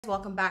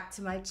Welcome back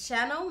to my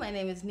channel. My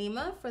name is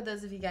Nyma, for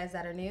those of you guys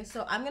that are new.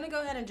 So I'm gonna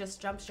go ahead and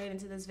just jump straight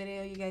into this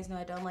video. You guys know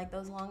I don't like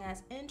those long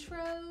ass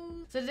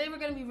intros. So today we're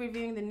gonna be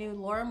reviewing the new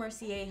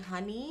Mercier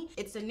Honey.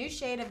 It's a new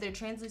shade of their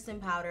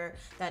translucent powder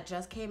that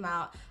just came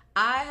out.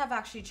 I have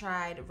actually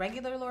tried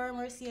regular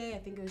Mercier. I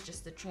think it was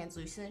just the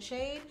translucent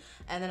shade.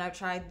 And then I've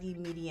tried the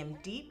medium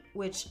deep,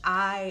 which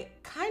I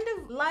kind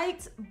of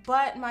liked,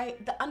 but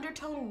the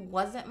undertone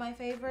wasn't my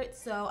favorite.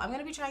 So I'm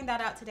gonna be trying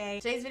that out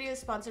today. Today's video is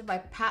sponsored by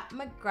Pat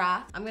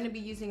McGrath. I'm gonna be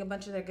using a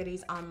bunch of their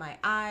goodies on my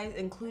eyes,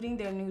 including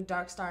their new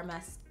Dark Star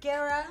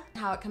mascara,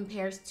 how it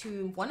compares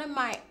to one of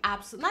my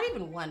not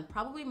even one,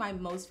 probably my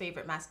most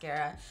favorite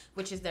mascara,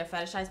 which is their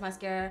Fetishized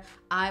mascara.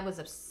 I was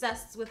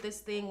obsessed with this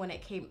thing when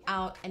it came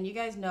out, and you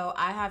guys know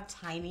I have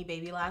tiny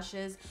baby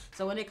lashes,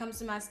 so when it comes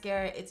to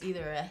mascara, it's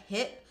either a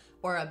hit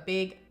or a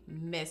big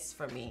miss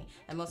for me,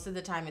 and most of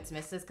the time it's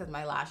misses because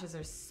my lashes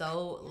are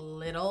so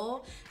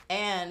little,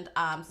 and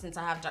since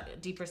I have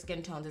deeper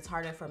skin tones, it's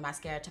harder for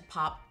mascara to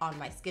pop on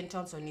my skin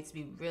tone, so it needs to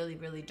be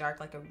really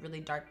dark, like a really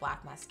dark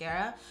black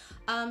mascara.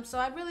 So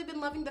I've really been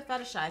loving the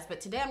Fetishized,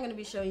 but today I'm going to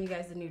be showing you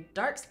guys the new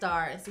Dark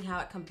Star and see how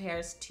it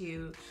compares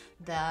to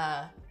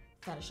the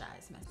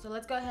Fetishized. So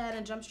let's go ahead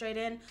and jump straight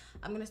in.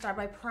 I'm gonna start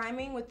by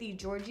priming with the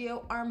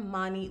Giorgio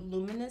Armani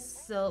Luminous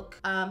Silk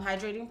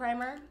Hydrating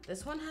Primer.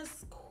 This one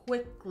has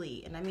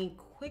quickly, and I mean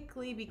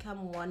quickly,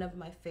 become one of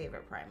my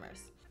favorite primers.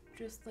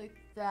 Just like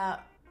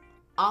that.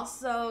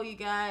 Also, you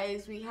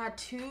guys, we had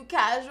 2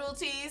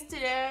 casualties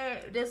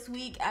this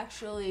week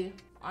actually.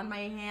 On my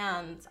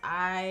hands,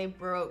 I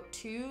broke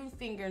 2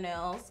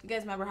 fingernails. You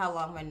guys remember how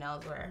long my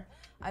nails were?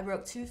 I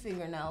broke 2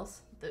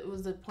 fingernails. It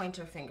was the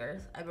pointer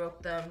fingers. I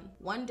broke them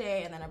one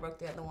day and then I broke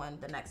the other one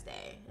the next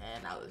day,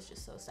 and I was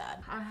just so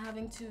sad. I'm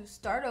having to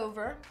start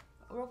over.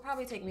 It will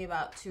probably take me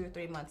about 2 or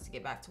 3 months to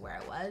get back to where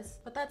I was,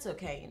 but that's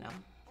okay, you know,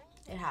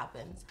 it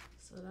happens.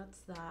 So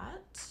that's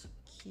that.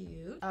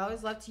 Cute. I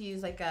always love to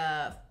use like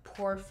a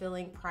pore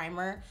filling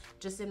primer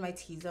just in my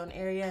T-zone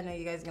area. I know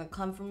you guys are gonna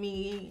come for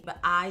me, but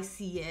I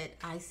see it.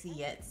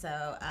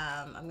 So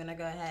I'm gonna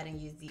go ahead and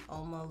use the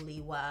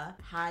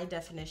Omaliwa High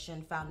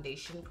Definition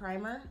Foundation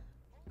Primer.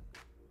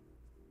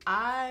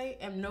 I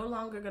am no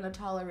longer gonna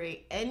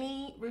tolerate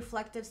any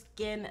reflective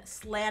skin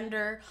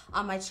slander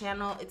on my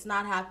channel. It's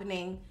not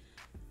happening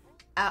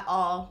at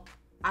all.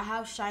 I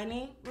have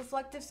shiny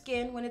reflective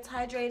skin when it's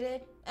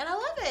hydrated, and I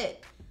love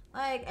it.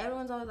 Like,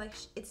 everyone's always like,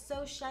 it's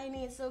so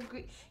shiny, it's so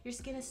your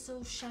skin is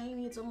so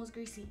shiny, it's almost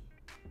greasy.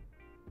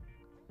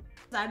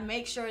 I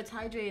make sure it's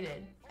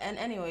hydrated. And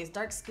anyways,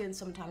 dark skin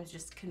sometimes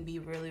just can be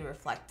really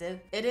reflective.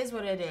 It is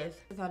what it is.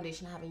 The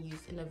foundation I haven't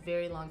used in a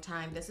very long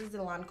time. This is the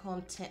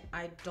Lancome Tint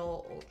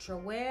Idol Ultra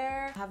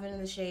Wear. I have it in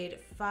the shade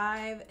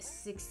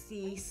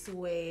 560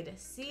 Suede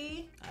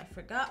C. I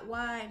forgot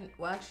why.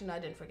 Well, actually, no, I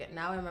didn't forget.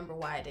 Now I remember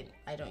why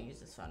I don't use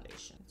this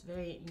foundation. It's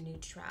very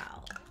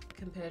neutral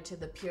compared to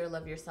the Pure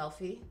Love Your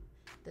Selfie.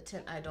 The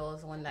Tint Idol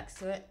is the one next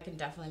to it. I can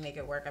definitely make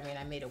it work. I mean,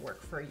 I made it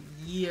work for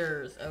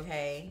years,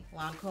 okay?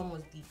 Lancome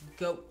was the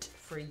GOAT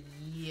for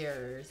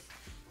years.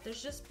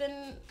 There's just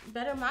been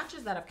better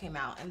matches that have came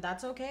out, and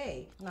that's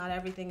okay. Not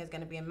everything is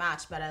gonna be a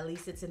match, but at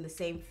least it's in the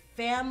same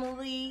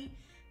family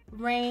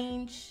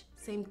range,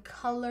 same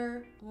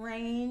color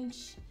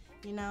range,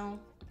 you know?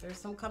 There's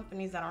some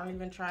companies that aren't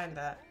even trying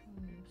that.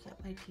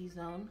 Set my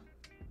T-zone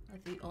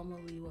with the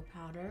Omaliwa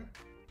powder.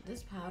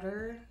 This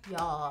powder,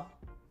 y'all,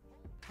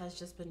 has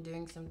just been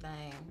doing some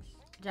things.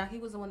 Jackie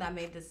was the one that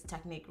made this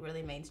technique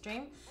really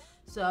mainstream,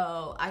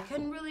 so I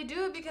couldn't really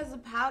do it because the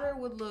powder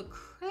would look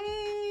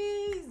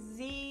crazy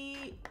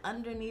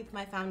underneath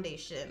my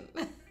foundation.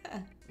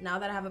 Now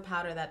that I have a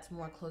powder that's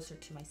more closer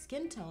to my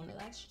skin tone, it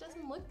actually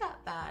doesn't look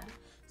that bad.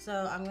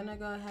 So I'm gonna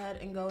go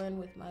ahead and go in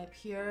with my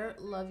Pure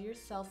Love Your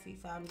Selfie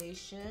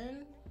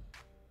foundation.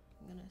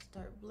 I'm gonna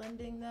start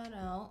blending that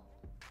out.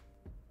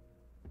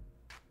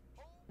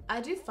 I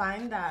do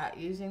find that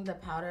using the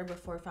powder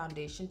before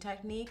foundation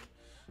technique,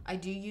 I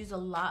do use a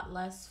lot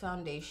less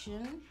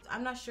foundation.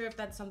 I'm not sure if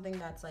that's something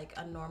that's like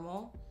a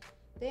normal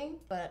thing,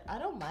 but I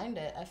don't mind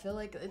it. I feel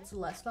like it's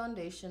less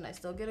foundation. I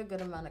still get a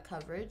good amount of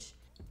coverage.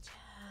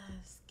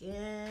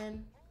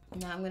 Skin.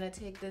 Now I'm gonna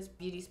take this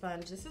beauty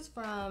sponge. This is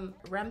from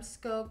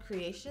Remsco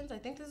Creations. I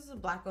think this is a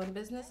black-owned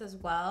business as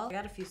well. I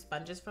got a few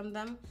sponges from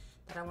them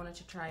that I wanted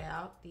to try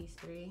out. These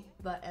 3,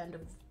 butt end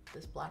of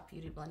this black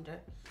beauty blender.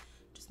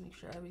 Just make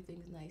sure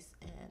everything's nice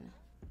and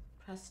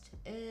pressed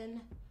in.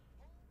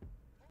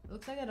 It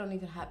looks like I don't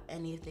even have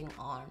anything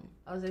on.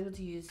 I was able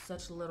to use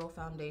such little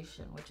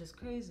foundation, which is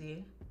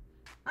crazy.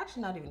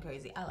 Actually, not even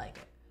crazy. I like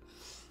it.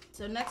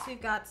 So next we've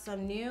got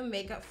some new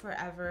Makeup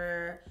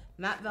Forever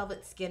Matte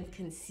Velvet Skin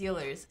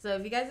Concealers. So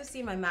if you guys have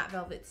seen my Matte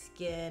Velvet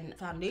Skin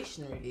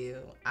foundation review,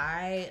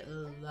 I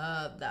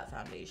love that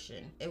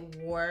foundation. It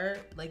wore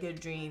like a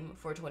dream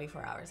for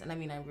 24 hours. And I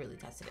mean, I really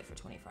tested it for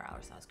 24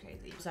 hours. That was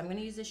crazy. So I'm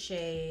gonna use the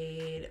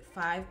shade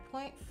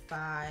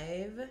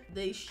 5.5.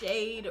 The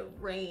shade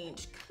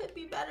range could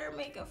be better,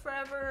 Makeup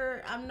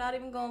Forever. I'm not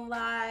even gonna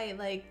lie.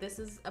 Like, this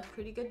is a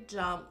pretty good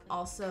jump.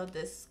 Also,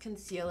 this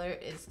concealer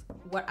is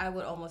what I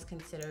would almost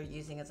consider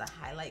using as a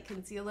highlight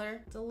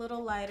concealer. It's a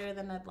little lighter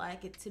than I'd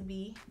like it to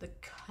be. The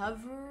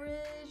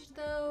coverage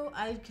though,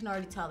 I can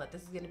already tell that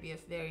this is gonna be a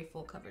very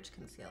full coverage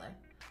concealer.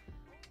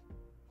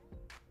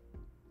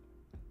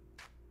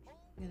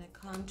 I'm gonna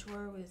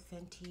contour with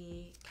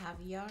Fenty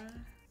Caviar.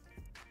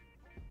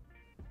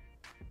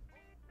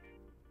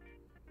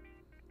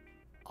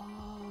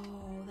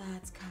 Oh,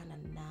 that's kind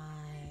of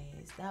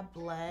nice. That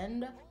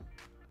blend.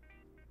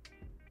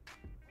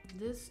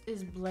 This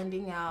is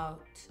blending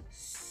out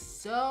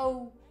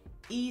so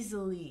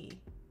easily.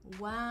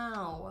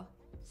 Wow.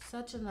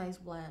 Such a nice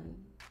blend.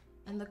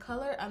 And the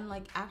color, I'm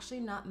like actually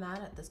not mad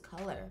at this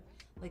color.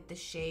 Like the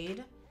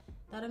shade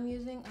that I'm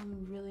using,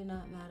 I'm really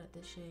not mad at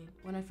this shade.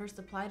 When I first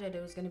applied it,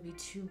 it was gonna be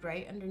too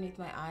bright underneath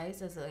my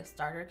eyes as a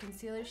starter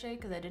concealer shade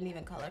because I didn't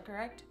even color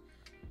correct.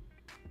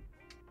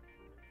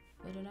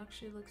 But it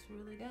actually looks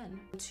really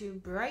good. To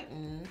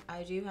brighten,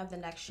 I do have the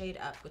next shade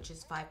up, which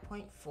is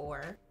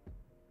 5.4.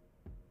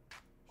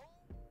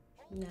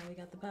 Now we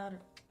got the powder.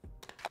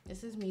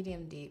 This is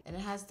medium deep, and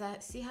it has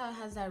that, see how it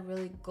has that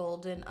really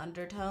golden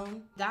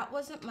undertone? That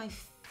wasn't my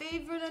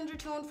favorite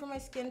undertone for my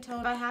skin tone.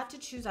 If I had to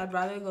choose, I'd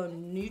rather go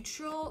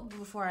neutral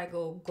before I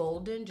go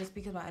golden, just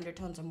because my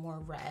undertones are more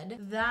red.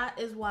 That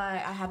is why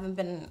I haven't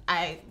been,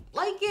 I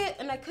like it,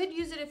 and I could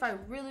use it if I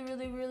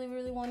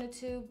really wanted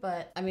to,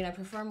 but I mean, I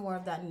prefer more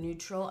of that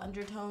neutral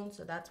undertone,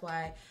 so that's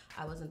why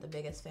I wasn't the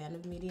biggest fan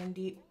of medium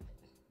deep.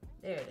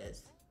 There it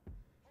is.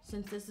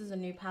 Since this is a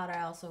new powder,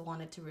 I also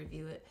wanted to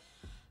review it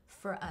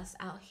for us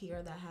out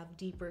here that have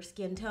deeper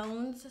skin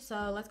tones.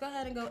 So let's go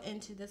ahead and go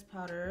into this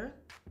powder.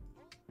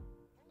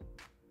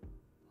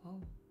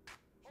 Oh,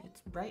 it's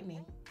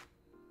brightening.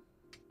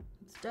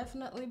 It's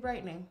definitely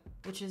brightening,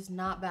 which is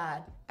not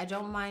bad. I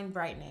don't mind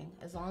brightening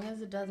as long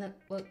as it doesn't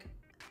look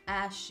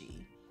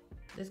ashy.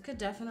 This could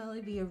definitely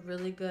be a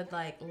really good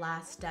like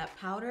last step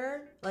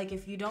powder. Like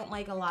if you don't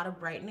like a lot of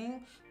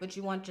brightening, but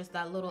you want just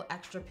that little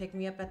extra pick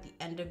me up at the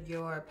end of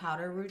your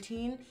powder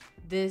routine,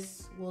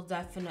 this will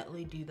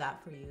definitely do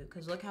that for you.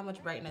 Because look how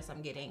much brightness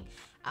I'm getting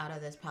out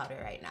of this powder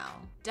right now.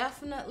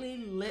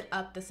 Definitely lit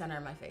up the center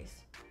of my face.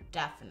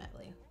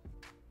 Definitely.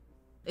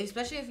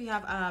 Especially if you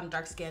have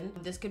dark skin,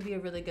 this could be a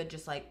really good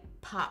just like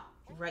pop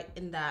right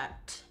in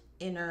that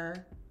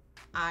inner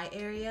eye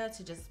area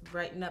to just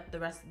brighten up the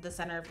rest of the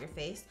center of your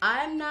face.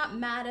 I'm not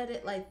mad at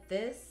it like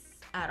this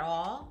at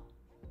all,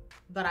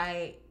 but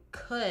I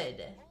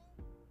could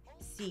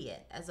see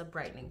it as a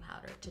brightening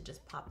powder to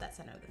just pop that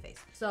center of the face.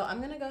 So I'm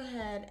gonna go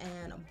ahead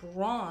and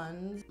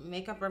bronze,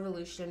 Makeup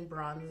Revolution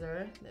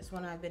bronzer. This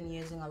one I've been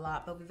using a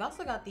lot, but we've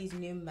also got these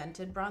new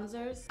mented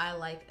bronzers I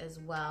like as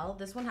well.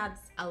 This one has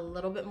a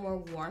little bit more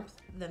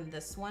warmth than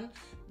this one.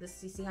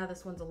 This, you see how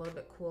this one's a little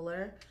bit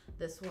cooler?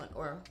 This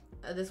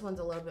one's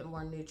a little bit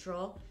more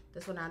neutral.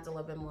 This one adds a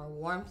little bit more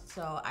warmth,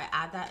 so I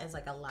add that as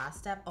like a last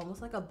step,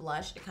 almost like a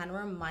blush. It kind of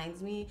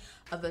reminds me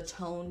of a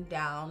toned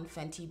down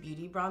Fenty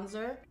Beauty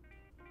bronzer.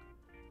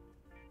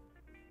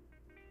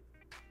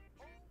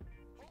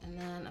 And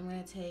then I'm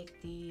gonna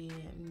take the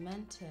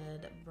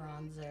mented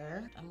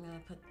bronzer. I'm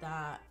gonna put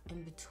that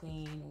in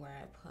between where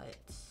I put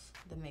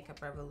the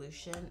Makeup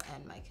Revolution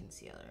and my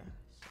concealer.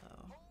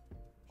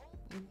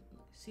 So,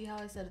 see how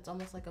I said it's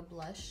almost like a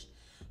blush,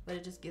 but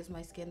it just gives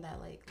my skin that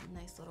like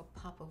nice little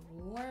pop of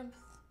warmth.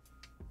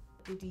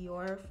 The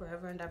Dior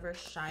Forever and Ever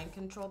Shine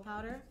Control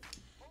Powder.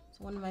 It's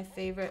one of my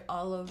favorite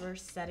all over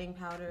setting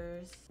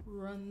powders.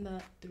 Run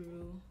that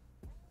through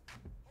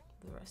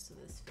the rest of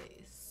this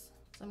face.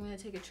 So I'm gonna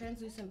take a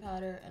translucent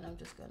powder and I'm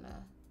just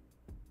gonna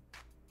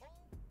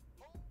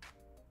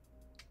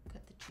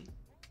cut the cheek.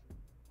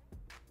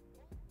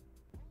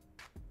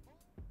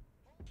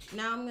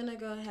 Now I'm gonna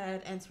go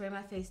ahead and spray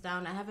my face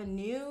down. I have a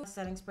new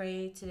setting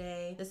spray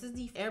today. This is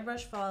the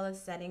Airbrush Flawless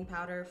Setting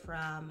Powder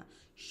from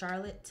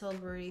Charlotte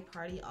Tilbury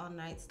Party All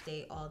Night,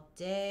 Stay All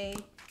Day.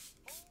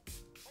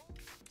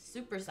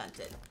 Super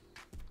scented.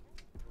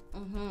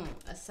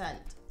 A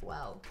scent.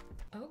 Wow.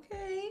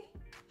 Okay,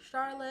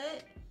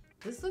 Charlotte.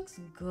 This looks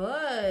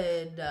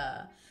good.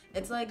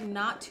 It's like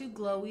not too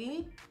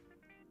glowy.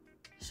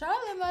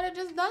 Charlotte might have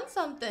just done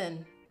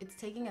something. It's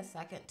taking a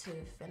second to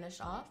finish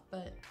off,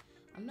 but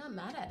I'm not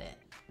mad at it.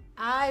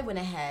 I went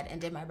ahead and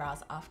did my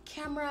brows off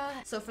camera.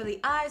 So for the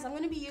eyes, I'm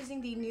gonna be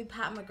using the new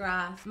Pat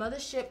McGrath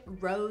Mothership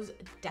Rose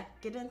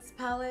Decadence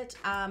palette.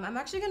 I'm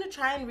actually gonna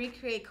try and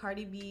recreate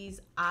Cardi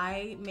B's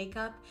eye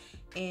makeup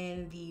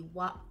in the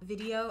WAP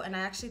video, and I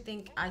actually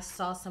think I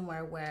saw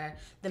somewhere where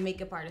the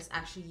makeup artist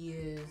actually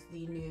used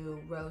the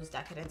new Rose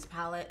Decadence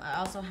palette. I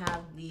also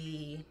have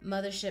the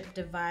Mothership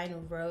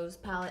Divine Rose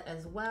palette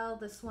as well,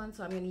 this one,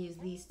 so I'm gonna use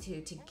these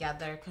two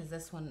together because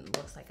this one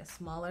looks like a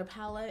smaller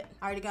palette.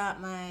 I already got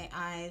my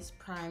eyes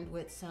primed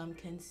with some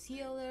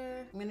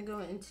concealer. I'm gonna go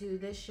into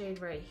this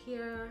shade right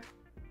here.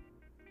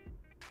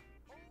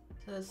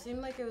 So it seemed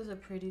like it was a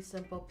pretty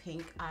simple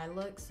pink eye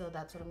look, so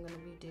that's what I'm gonna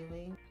be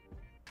doing.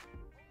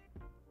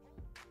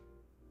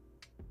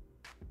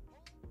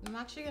 I'm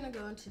actually gonna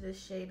go into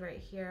this shade right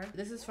here.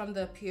 This is from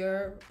the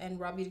Pure and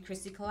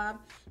RawBeautyKristi collab,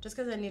 just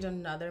because I need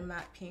another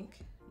matte pink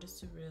just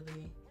to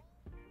really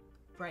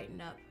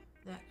brighten up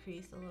that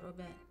crease a little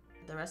bit.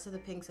 The rest of the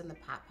pinks in the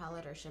Pat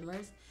palette are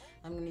shimmers.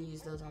 I'm gonna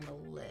use those on the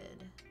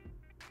lid.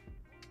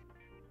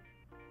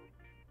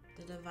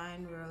 The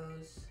Divine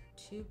Rose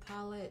 2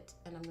 palette,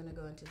 and I'm gonna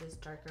go into this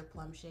darker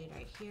plum shade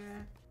right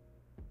here.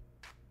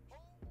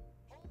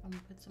 I'm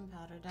gonna put some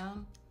powder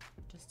down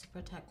just to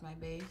protect my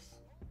base.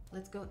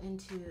 Let's go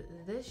into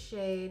this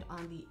shade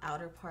on the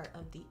outer part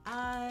of the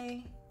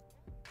eye.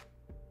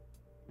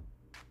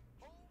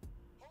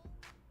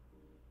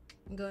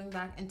 I'm going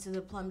back into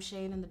the plum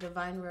shade and the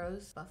Divine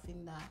Rose,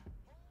 buffing that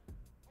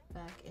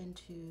back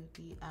into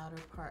the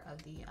outer part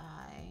of the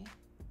eye.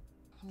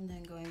 And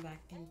then going back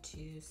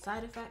into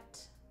Side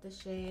Effect, the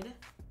shade.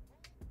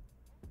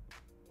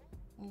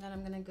 And then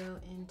I'm gonna go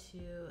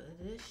into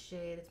this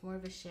shade. It's more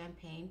of a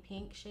champagne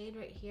pink shade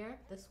right here,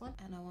 this one.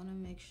 And I wanna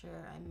make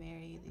sure I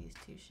marry these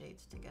two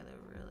shades together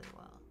really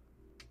well.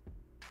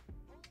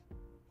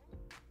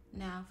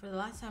 Now, for the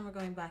last time, we're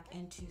going back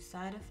into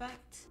Side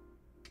Effect.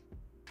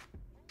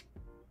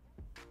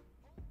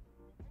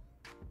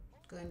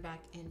 Going back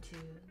into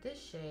this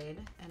shade,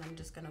 and I'm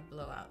just gonna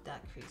blow out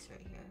that crease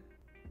right here.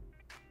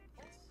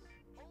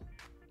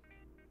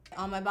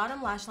 On my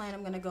bottom lash line,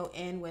 I'm gonna go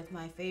in with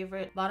my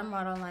favorite bottom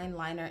waterline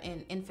liner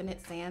in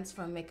Infinite Sands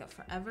from Makeup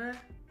Forever.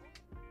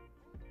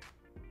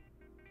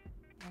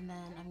 And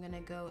then I'm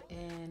gonna go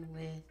in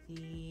with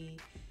the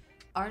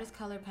Artist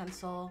Color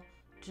Pencil,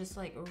 just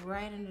like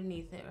right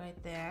underneath it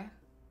right there.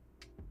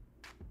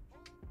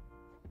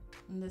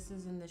 And this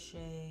is in the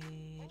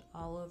shade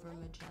All Over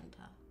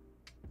Magenta.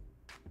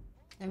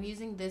 I'm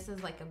using this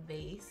as like a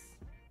base,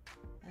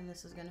 and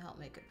this is gonna help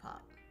make it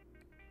pop.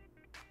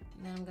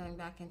 And then I'm going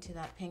back into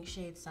that pink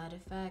shade Side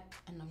Effect,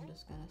 and I'm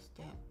just gonna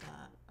stamp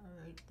that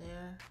right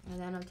there.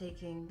 And then I'm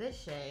taking this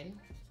shade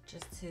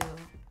just to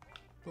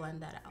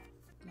blend that out.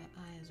 My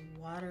eye is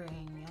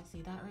watering. Y'all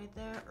see that right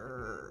there?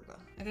 Urgh.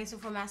 Okay, so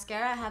for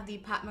mascara, I have the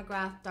Pat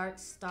McGrath Dark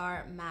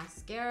Star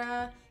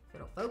Mascara. If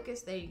it'll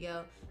focus, there you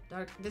go.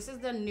 Dark. This is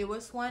the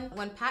newest one.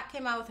 When Pat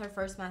came out with her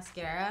first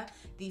mascara,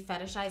 the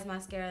Fetishized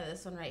mascara,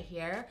 this one right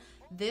here,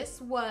 this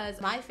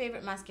was my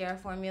favorite mascara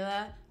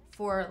formula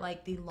for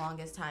like the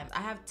longest time.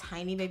 I have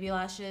tiny baby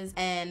lashes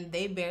and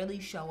they barely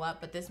show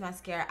up, but this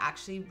mascara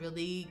actually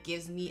really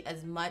gives me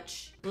as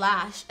much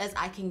lash as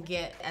I can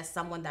get as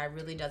someone that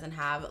really doesn't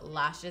have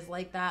lashes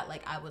like that.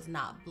 Like, I was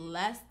not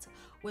blessed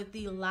with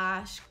the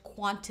lash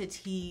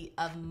quantity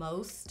of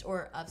most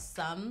or of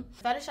some.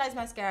 Fetishized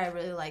mascara I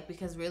really like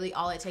because really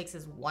all it takes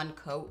is one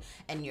coat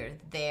and you're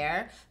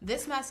there.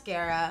 This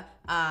mascara,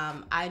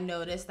 I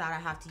noticed that I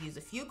have to use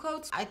a few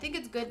coats. I think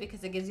it's good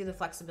because it gives you the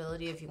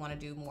flexibility if you want to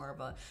do more of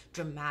a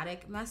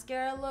dramatic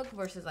mascara look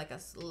versus like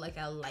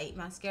a light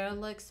mascara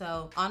look.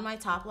 So on my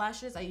top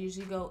lashes, I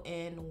usually go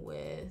in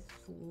with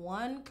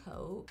one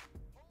coat.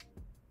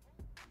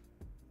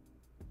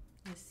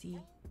 Let's see,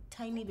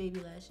 tiny baby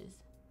lashes.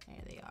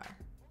 There they are.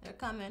 They're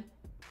coming.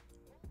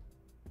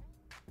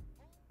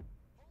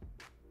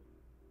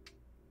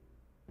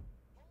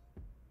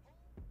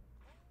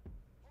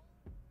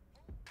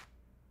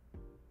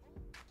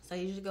 So I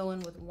usually go in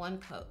with one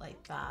coat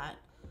like that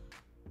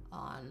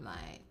on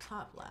my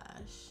top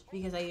lash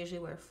because I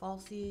usually wear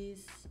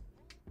falsies.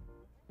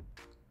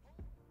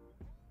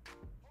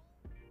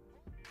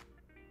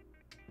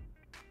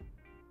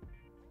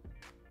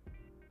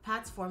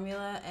 Pat's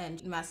formula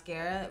and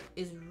mascara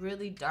is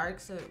really dark,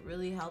 so it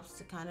really helps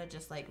to kind of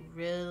just like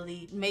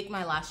really make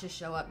my lashes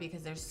show up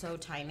because they're so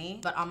tiny.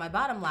 But on my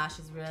bottom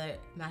lashes, really,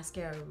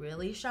 mascara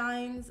really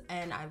shines,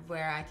 and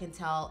where I can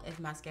tell if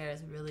mascara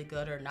is really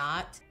good or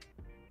not.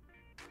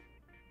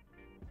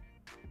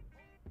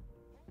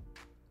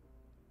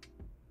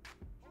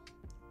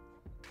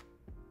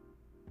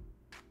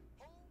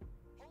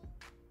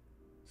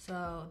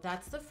 So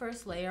that's the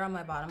first layer on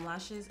my bottom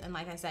lashes, and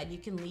like I said, you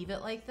can leave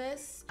it like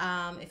this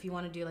if you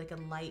want to do like a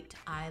light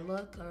eye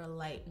look or a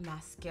light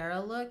mascara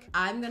look.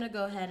 I'm gonna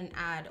go ahead and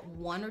add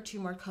 1 or 2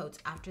 more coats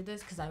after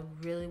this because I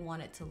really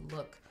want it to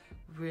look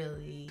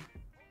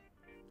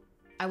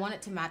I want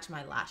it to match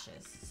my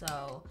lashes,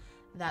 so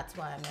that's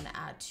why I'm gonna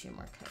add 2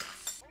 more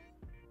coats.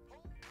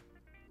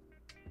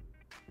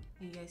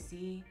 You guys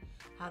see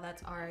how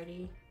that's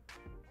already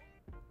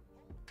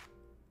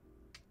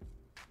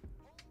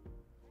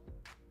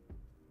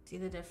see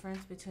the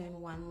difference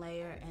between 1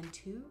 layer and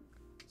 2?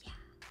 Yeah,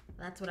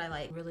 that's what I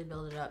like. Really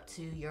build it up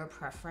to your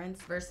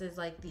preference versus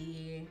like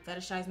the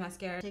Fetishized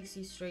mascara takes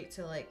you straight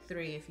to like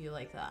 3 if you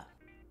like that.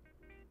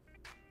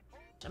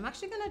 I'm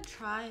actually gonna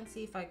try and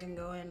see if I can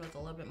go in with a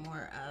little bit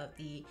more of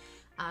the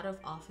Out of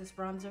Office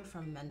bronzer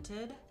from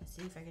Mented. Let's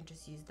see if I can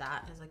just use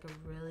that as like a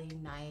really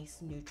nice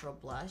neutral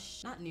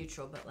blush. Not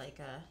neutral, but like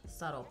a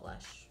subtle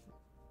blush.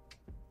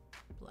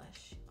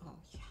 Oh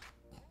yeah,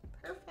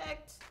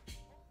 perfect.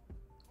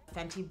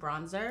 Fenty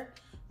bronzer.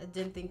 I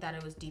didn't think that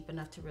it was deep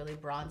enough to really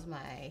bronze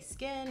my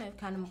skin. It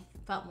kind of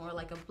felt more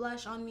like a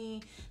blush on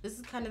me. This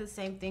is kind of the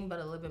same thing, but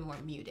a little bit more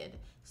muted.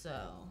 So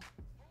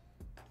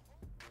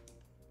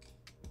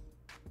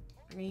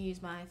I'm gonna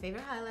use my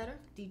favorite highlighter,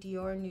 the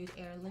Dior Nude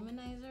Air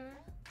Luminizer.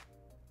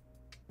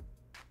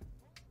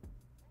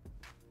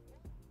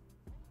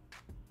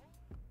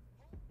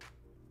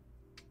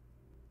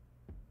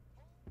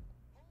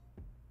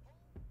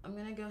 I'm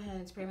gonna go ahead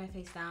and spray my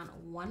face down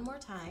one more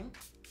time.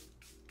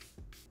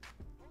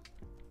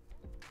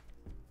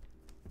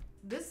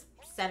 This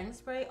setting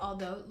spray,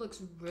 although it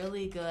looks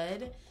really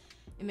good,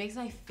 it makes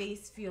my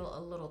face feel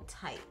a little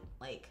tight.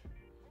 Like,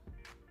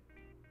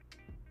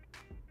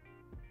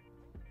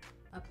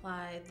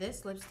 apply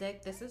this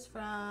lipstick. This is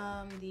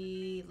from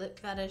the Lip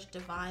Fetish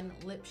Divine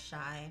Lip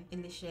Shine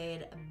in the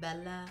shade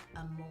Bella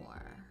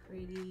Amor.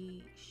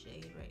 Pretty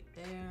shade right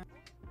there.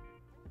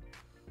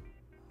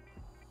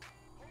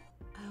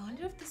 I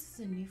wonder if this is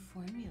a new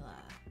formula.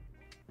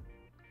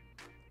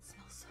 It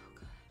smells so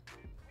good.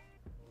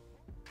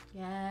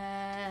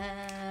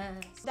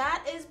 Yes.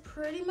 That is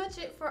pretty much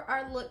it for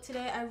our look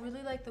today. I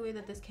really like the way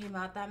that this came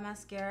out. That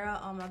mascara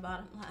on my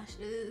bottom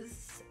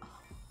lashes.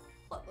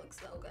 Oh, it looks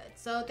so good.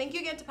 So thank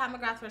you again to Pat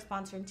McGrath for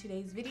sponsoring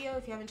today's video.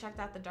 If you haven't checked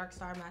out the Dark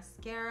Star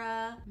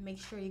mascara, make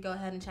sure you go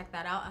ahead and check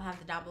that out. I'll have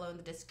it down below in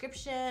the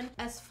description.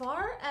 As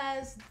far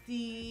as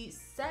the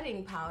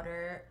setting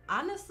powder,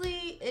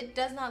 honestly, it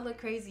does not look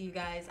crazy, you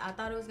guys. I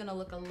thought it was gonna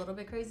look a little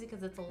bit crazy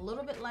because it's a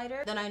little bit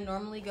lighter than I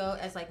normally go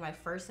as like my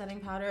first setting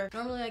powder.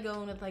 Normally I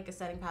go in with like a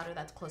setting powder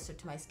that's closer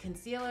to my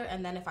concealer,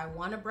 and then if I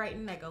want to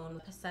brighten, I go in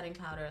with a setting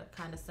powder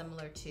kind of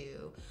similar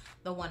to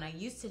the one I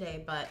used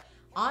today. But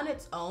on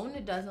its own,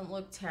 it doesn't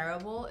look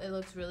terrible. It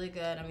looks really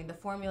good. I mean, the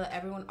formula,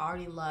 everyone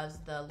already loves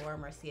the Laura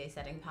Mercier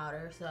setting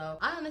powder. So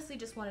I honestly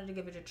just wanted to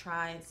give it a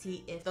try and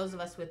see if those of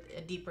us with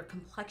a deeper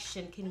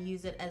complexion can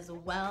use it as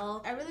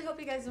well. I really hope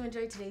you guys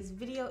enjoyed today's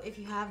video. If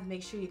you have,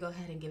 make sure you go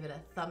ahead and give it a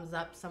thumbs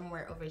up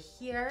somewhere over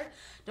here.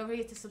 Don't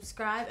forget to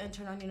subscribe and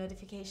turn on your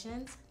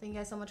notifications. Thank you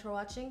guys so much for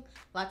watching.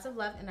 Lots of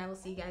love, and I will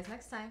see you guys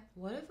next time.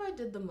 What if I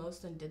did the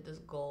most and did this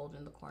gold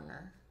in the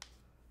corner?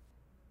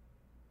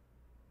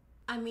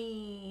 I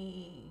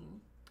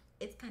mean,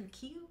 it's kind of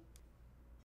cute.